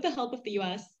with the help of the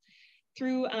US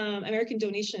through American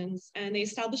donations. And they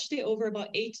established it over about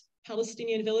 8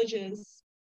 Palestinian villages.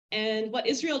 And what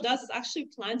Israel does is actually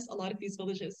plants a lot of these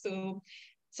villages.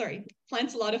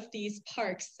 Plants a lot of these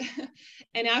parks.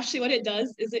 And actually what it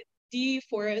does is it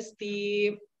deforests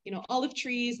the, you know, olive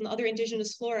trees and other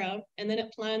indigenous flora, and then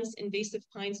it plants invasive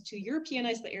pines to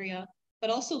Europeanize the area, but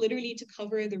also literally to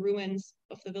cover the ruins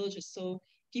of the villages. So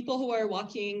people who are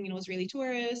walking, you know, Israeli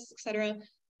tourists, etc.,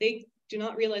 they do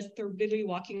not realize that they're literally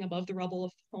walking above the rubble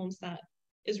of homes that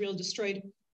Israel destroyed.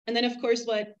 And then of course,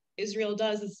 what Israel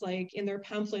does is, like, in their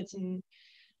pamphlets and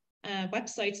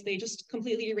websites, they just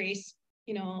completely erase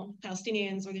you know,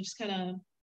 Palestinians, or they're just kind of,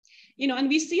 you know, and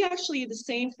we see actually the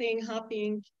same thing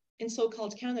happening in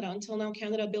so-called Canada. Until now,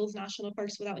 Canada builds national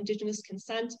parks without Indigenous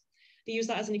consent. They use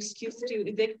that as an excuse to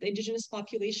evict the Indigenous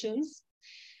populations.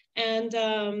 And,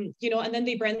 you know, and then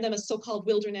they brand them as so-called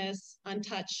wilderness,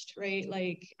 untouched, right?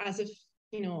 Like as if,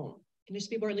 you know, Indigenous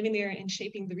people are living there and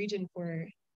shaping the region for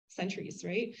centuries,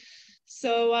 right?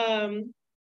 So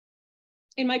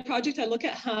in my project, I look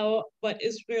at how what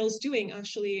Israel's doing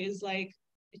actually is like,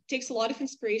 it takes a lot of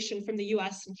inspiration from the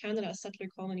US and Canada settler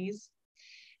colonies.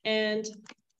 And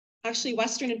actually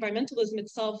Western environmentalism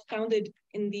itself, founded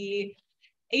in the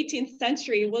 18th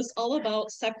century, was all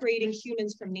about separating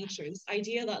humans from nature. This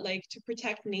idea that like to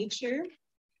protect nature,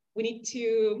 we need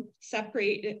to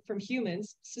separate it from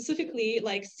humans, specifically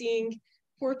like seeing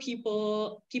poor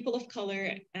people, people of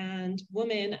color, and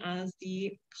women as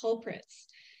the culprits.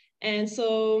 And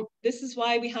so this is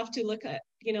why we have to look at,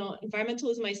 you know,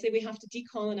 environmentalism. I say we have to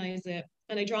decolonize it.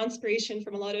 And I draw inspiration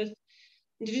from a lot of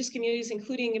Indigenous communities,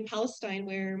 including in Palestine,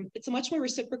 where it's a much more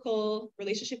reciprocal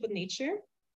relationship with nature.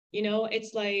 You know,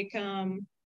 it's like, and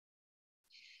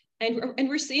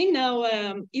we're seeing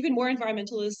now even more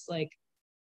environmentalists like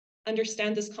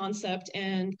understand this concept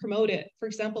and promote it. For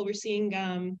example, we're seeing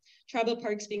tribal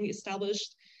parks being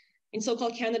established in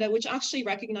so-called Canada, which actually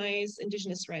recognize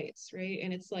Indigenous rights, right?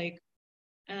 And it's like,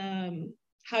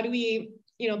 how do we,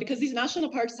 you know, because these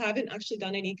national parks haven't actually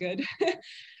done any good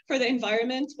for the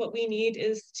environment. What we need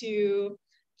is to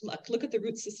look at the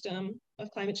root system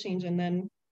of climate change, and then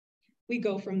we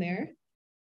go from there.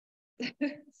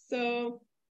 So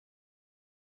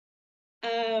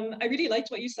I really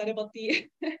liked what you said about the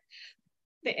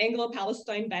the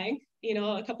Anglo-Palestine Bank. You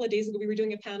know, a couple of days ago, we were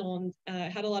doing a panel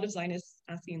and had a lot of Zionists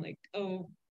asking like, oh,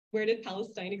 where did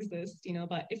Palestine exist? You know,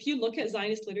 but if you look at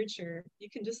Zionist literature, you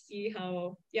can just see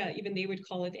how, yeah, even they would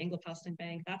call it the Anglo-Palestine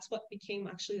Bank. That's what became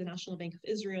actually the National Bank of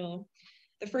Israel.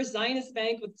 The first Zionist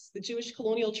bank was the Jewish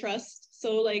Colonial Trust.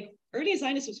 So like early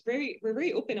Zionists were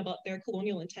very open about their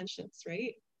colonial intentions,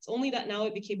 right? It's only that now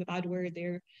it became a bad word.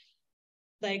 They're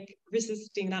like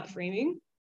resisting that framing.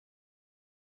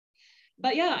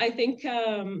 But yeah, I think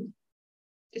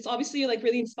it's obviously like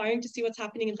really inspiring to see what's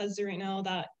happening in Gaza right now,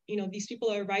 that, you know, these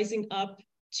people are rising up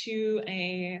to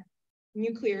a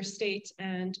nuclear state.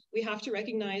 And we have to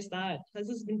recognize that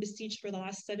Gaza has been besieged for the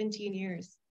last 17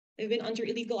 years. They've been under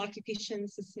illegal occupation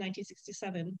since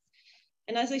 1967.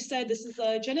 And as I said, this is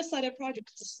a genocidal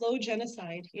project. It's a slow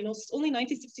genocide. You know, only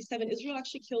 1967, Israel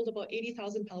actually killed about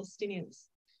 80,000 Palestinians.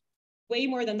 Way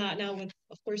more than that now with,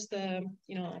 of course, the,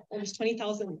 you know, almost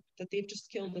 20,000 that they've just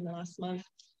killed in the last month.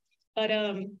 But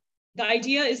the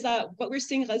idea is that what we're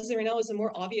seeing in Gaza right now is a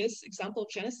more obvious example of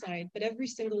genocide, but every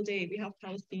single day we have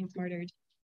Palestinians murdered.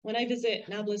 When I visit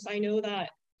Nablus, I know that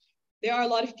there are a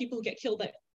lot of people who get killed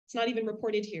that it's not even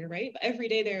reported here, right? But every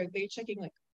day they're checking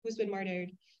like who's been murdered.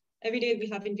 Every day we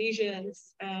have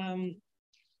invasions, and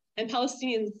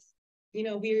Palestinians, you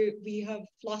know, we have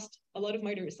lost a lot of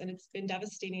martyrs, and it's been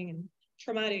devastating and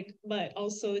traumatic, but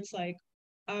also it's like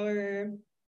our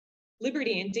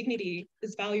liberty and dignity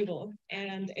is valuable.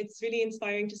 And it's really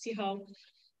inspiring to see how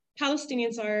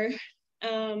Palestinians are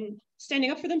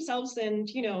standing up for themselves, and,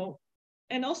 you know,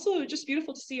 and also just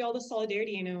beautiful to see all the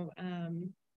solidarity, you know,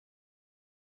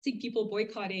 see people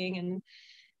boycotting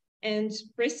and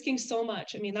risking so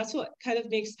much. I mean, that's what kind of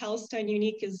makes Palestine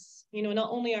unique is, you know,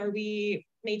 not only are we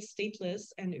made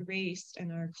stateless and erased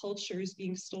and our cultures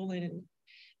being stolen,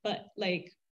 but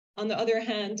like, on the other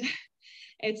hand,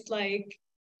 it's like,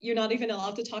 you're not even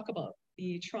allowed to talk about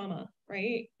the trauma,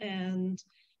 right? And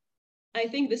I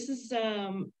think this is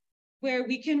where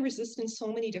we can resist in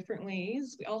so many different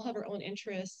ways. We all have our own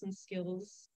interests and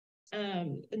skills.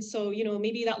 And so, you know,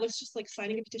 maybe that looks just like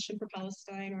signing a petition for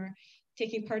Palestine or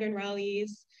taking part in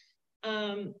rallies.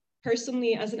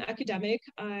 Personally, as an academic,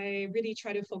 I really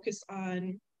try to focus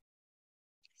on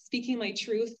speaking my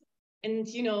truth. And,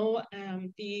 you know,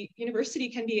 the university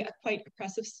can be a quite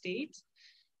oppressive space.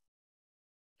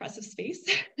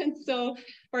 And so,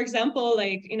 for example,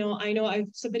 like, you know I've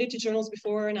submitted to journals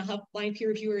before, and I have blind peer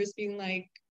reviewers being like,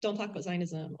 don't talk about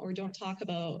Zionism, or don't talk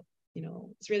about, you know,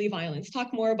 Israeli violence,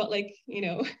 talk more about, like, you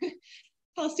know,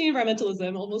 Palestinian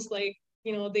environmentalism, almost like,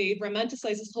 you know, they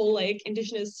romanticize this whole like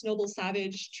indigenous noble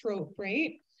savage trope,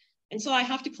 right? And so I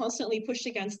have to constantly push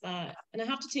against that, and I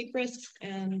have to take risks.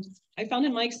 And I found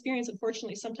in my experience,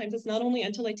 unfortunately, sometimes it's not only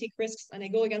until I take risks and I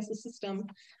go against the system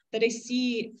that I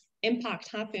see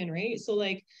impact happen, right? So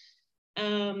like,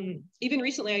 even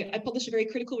recently, I published a very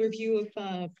critical review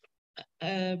of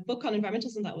a book on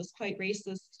environmentalism that was quite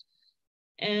racist.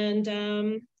 And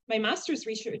my master's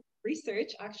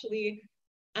research actually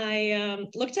I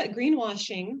looked at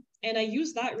greenwashing, and I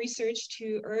used that research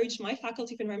to urge my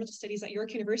faculty of environmental studies at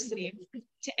York University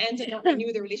to end and not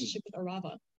renew their relationship with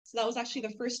Arava. So that was actually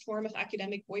the first form of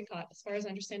academic boycott, as far as I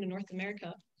understand, in North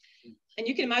America. And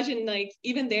you can imagine, like,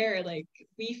 even there, like,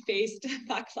 we faced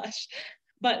backlash.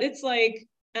 But it's like,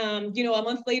 you know, a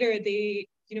month later, the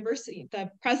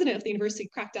president of the university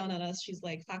cracked down on us. She's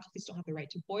like, faculties don't have the right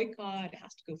to boycott. It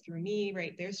has to go through me,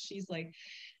 right? She's like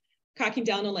cracking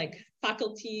down on like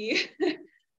faculty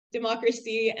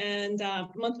democracy. And a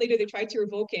month later, they tried to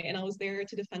revoke it, and I was there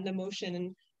to defend the motion.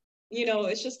 And, you know,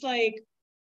 it's just like,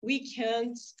 we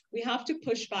have to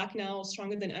push back now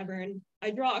stronger than ever. And I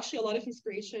draw actually a lot of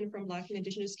inspiration from Black and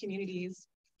Indigenous communities.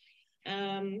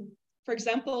 For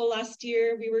example, last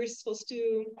year we were supposed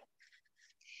to,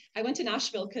 I went to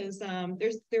Nashville because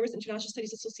there was International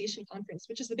Studies Association conference,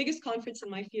 which is the biggest conference in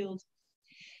my field.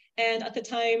 And at the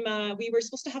time, we were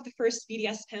supposed to have the first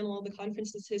BDS panel of the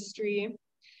conference's history.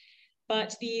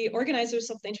 But the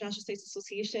organizers of the International Studies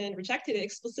Association rejected it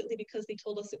explicitly because they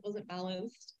told us it wasn't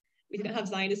balanced. We didn't have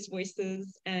Zionist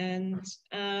voices. And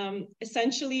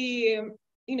essentially,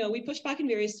 you know, we pushed back in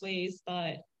various ways.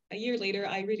 But a year later,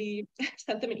 I really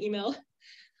sent them an email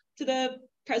to the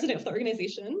president of the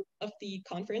organization of the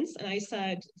conference. And I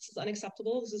said, this is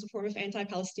unacceptable. This is a form of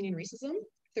anti-Palestinian racism.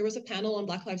 If there was a panel on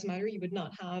Black Lives Matter, you would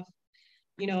not have,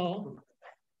 you know,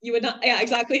 you would not, yeah,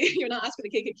 exactly. You would not ask for the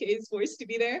KKK's voice to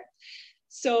be there.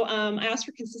 So I asked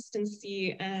for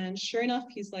consistency, and sure enough,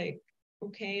 he's like,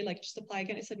 okay, like, just apply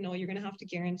again. I said, no, you're gonna have to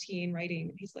guarantee in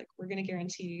writing. He's like, we're gonna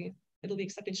guarantee it'll be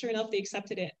accepted. Sure enough, they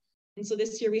accepted it. And so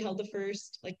this year we held the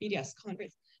first like BDS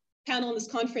conference panel on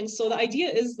this conference. So the idea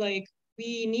is like,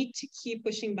 we need to keep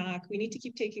pushing back. We need to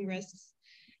keep taking risks.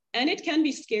 And it can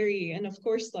be scary. And of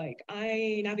course, like,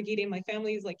 I navigating, my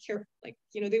family is like, like,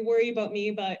 you know, they worry about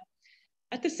me, but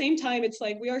at the same time, it's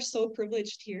like, we are so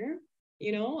privileged here.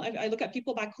 You know, I look at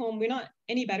people back home, we're not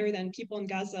any better than people in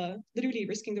Gaza, literally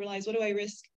risking their lives. What do I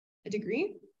risk? A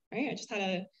degree, right? I just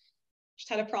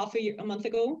had a prof a month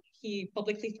ago. He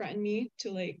publicly threatened me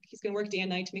to, like, he's gonna work day and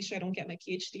night to make sure I don't get my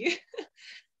PhD.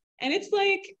 And it's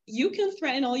like, you can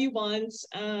threaten all you want.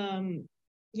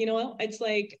 You know, it's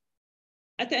like,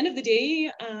 at the end of the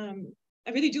day,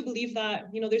 I really do believe that,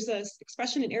 you know, there's an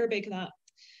expression in Arabic that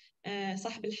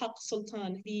صاحب الحق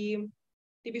sultan,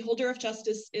 the beholder of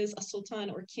justice is a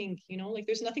sultan or king, you know, like,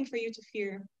 there's nothing for you to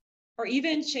fear. Or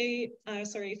even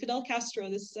Fidel Castro,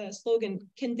 this slogan,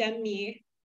 condemn me,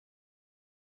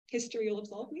 history will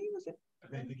absolve me, was it?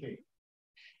 Vindicate.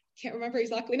 Can't remember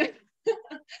exactly now.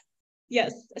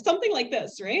 Yes, something like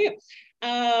this, right?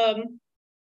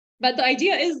 But the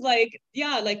idea is like,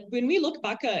 yeah, like, when we look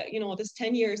back at, you know, this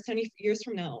 10 years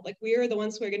from now, like, we're the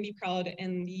ones who are going to be proud,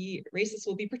 and the racists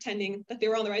will be pretending that they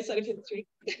were on the right side of history.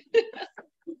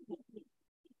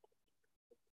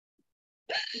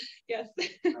 Yes,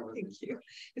 thank you.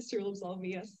 History will absolve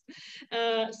me, yes.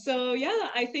 So yeah,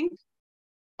 I think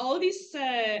all of these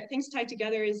things tied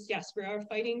together is, yes, we are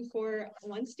fighting for a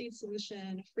one-state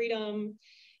solution, freedom.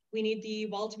 We need the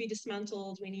wall to be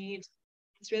dismantled. We need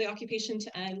Israeli occupation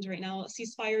to end. Right now, a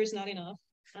ceasefire is not enough.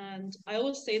 And I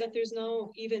always say that there's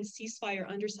no even ceasefire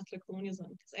under settler colonialism,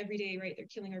 because every day, right, they're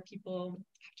killing our people.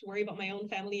 I have to worry about my own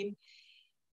family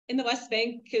in the West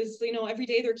Bank, because, you know, every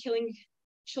day they're killing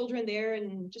children there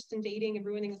and just invading and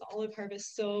ruining the olive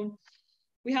harvest. So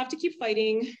we have to keep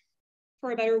fighting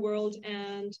for a better world.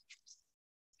 And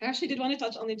I actually did want to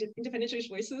touch on the independent Jewish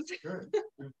voices. Sure.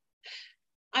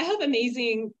 I have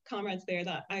amazing comrades there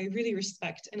that I really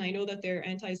respect, and I know that they're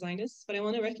anti-Zionist, but I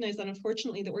want to recognize that,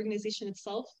 unfortunately, the organization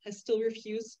itself has still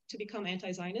refused to become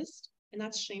anti-Zionist, and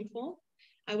that's shameful.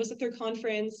 I was at their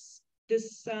conference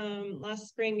this last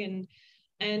spring,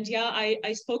 and yeah,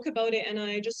 I spoke about it, and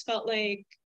I just felt like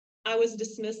I was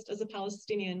dismissed as a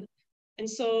Palestinian. And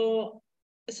so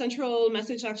a central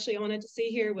message actually I wanted to say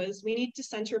here was, we need to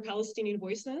center Palestinian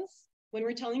voices. When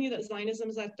we're telling you that Zionism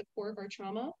is at the core of our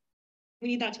trauma, we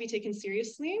need that to be taken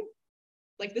seriously.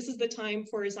 Like, this is the time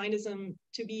for Zionism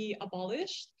to be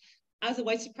abolished as a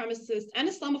white supremacist and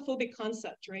Islamophobic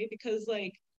concept, right? Because,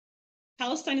 like,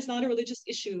 Palestine is not a religious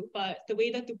issue, but the way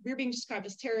that we're being described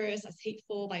as terrorists, as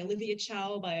hateful by Olivia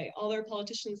Chow, by all our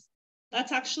politicians,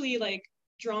 that's actually like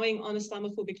drawing on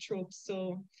Islamophobic tropes.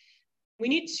 So we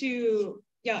need to,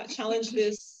 yeah, challenge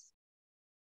this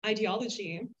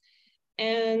ideology.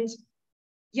 And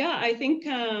yeah, I think,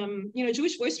 you know,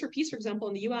 Jewish Voice for Peace, for example,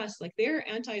 in the US, like, they're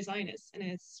anti-Zionist, and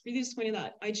it's really disappointing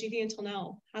that IGV until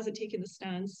now hasn't taken the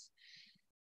stance.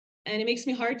 And it makes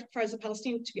me hard for, as a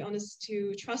Palestinian, to be honest,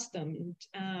 to trust them.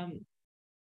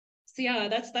 So yeah,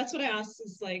 that's what I ask,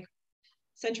 is like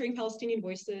centering Palestinian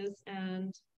voices.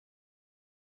 And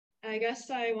I guess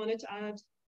I wanted to add,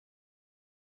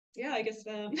 yeah, I guess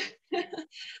I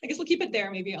guess we'll keep it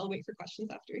there. Maybe I'll wait for questions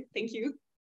after. Thank you.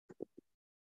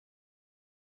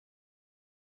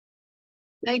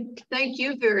 Thank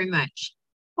you very much.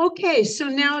 Okay, so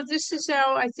now this is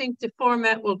how I think the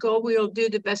format will go. We'll do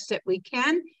the best that we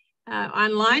can.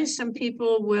 Online, some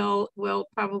people will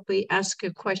probably ask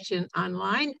a question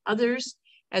online. Others,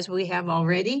 as we have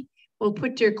already, will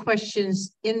put their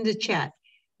questions in the chat.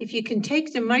 If you can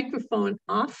take the microphone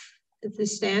off the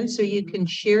stand so you can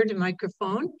share the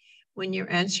microphone when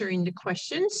you're answering the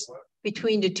questions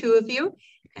between the two of you.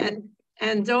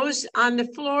 And those on the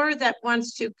floor that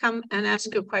wants to come and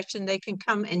ask a question, they can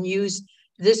come and use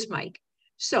this mic.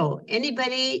 So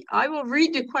anybody, I will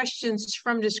read the questions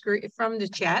from the screen, from the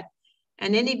chat,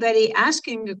 and anybody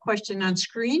asking a question on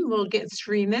screen will get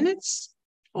 3 minutes,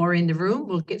 or in the room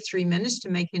will get 3 minutes to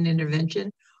make an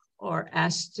intervention or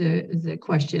ask the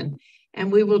question.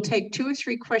 And we will take 2 or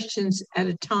 3 questions at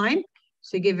a time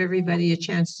to give everybody a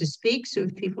chance to speak. So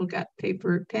if people got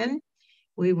paper, pen,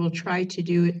 we will try to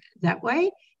do it that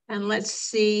way. And let's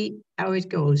see how it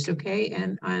goes, okay?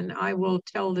 And I will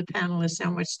tell the panelists how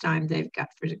much time they've got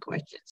for the questions.